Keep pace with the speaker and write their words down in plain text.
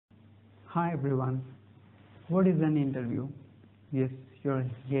Hi everyone. What is an interview? Yes, you're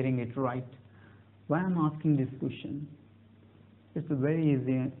hearing it right. Why I'm asking this question? It's a very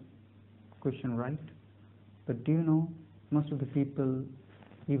easy question, right? But do you know most of the people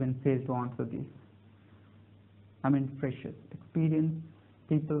even fail to answer this? I mean freshers, experienced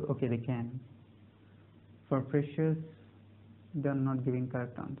people, okay, they can. For freshers, they're not giving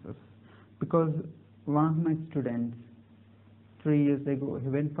correct answers. Because one of my students 3 years ago, he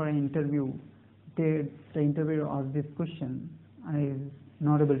went for an interview. The interviewer asked this question. I was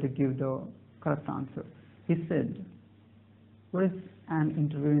not able to give the correct answer. He said, what is an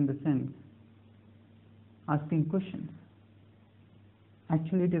interview in the sense? Asking questions.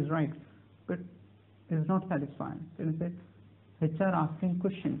 Actually, it is right, but it is not satisfying. It is HR asking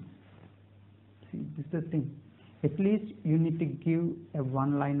questions. See, this is the thing. At least you need to give a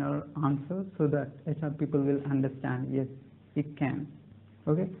one-liner answer so that HR people will understand, yes, it can.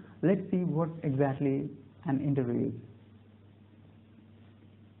 Okay, let's see what exactly an interview is.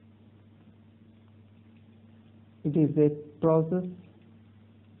 It is a process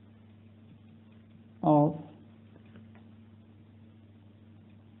of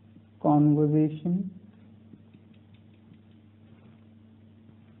conversation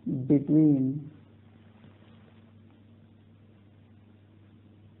between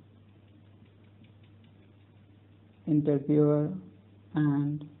interviewer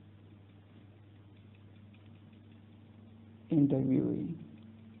and interviewee.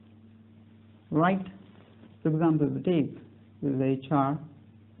 Right? For example, take this is HR.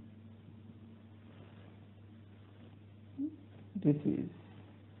 This is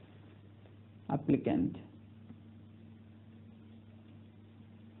applicant.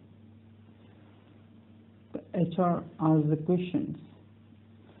 The HR asks the questions.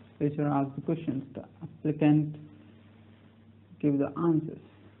 HR asks the questions. The applicant give the answers.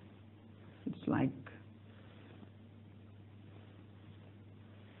 It's like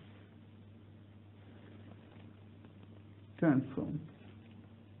to and from.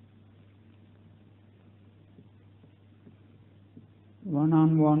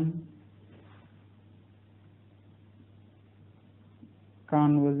 One-on-one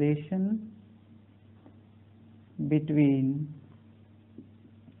conversation between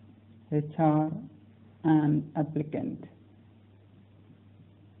HR and applicant.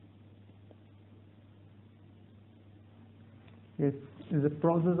 This is a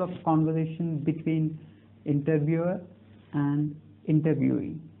process of conversation between interviewer and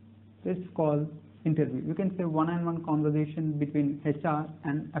interviewee. This is called interview. You can say one-on-one conversation between HR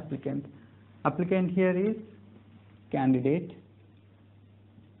and applicant. Applicant here is candidate.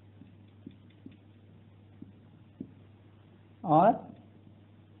 Or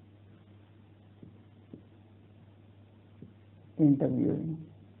interviewee. You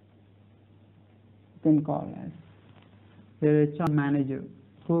can call as the HR manager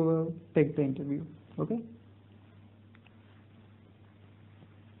who will take the interview. Okay?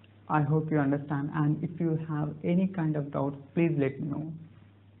 I hope you understand, and if you have any kind of doubt, please let me know.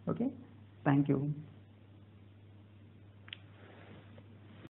 Okay? Thank you.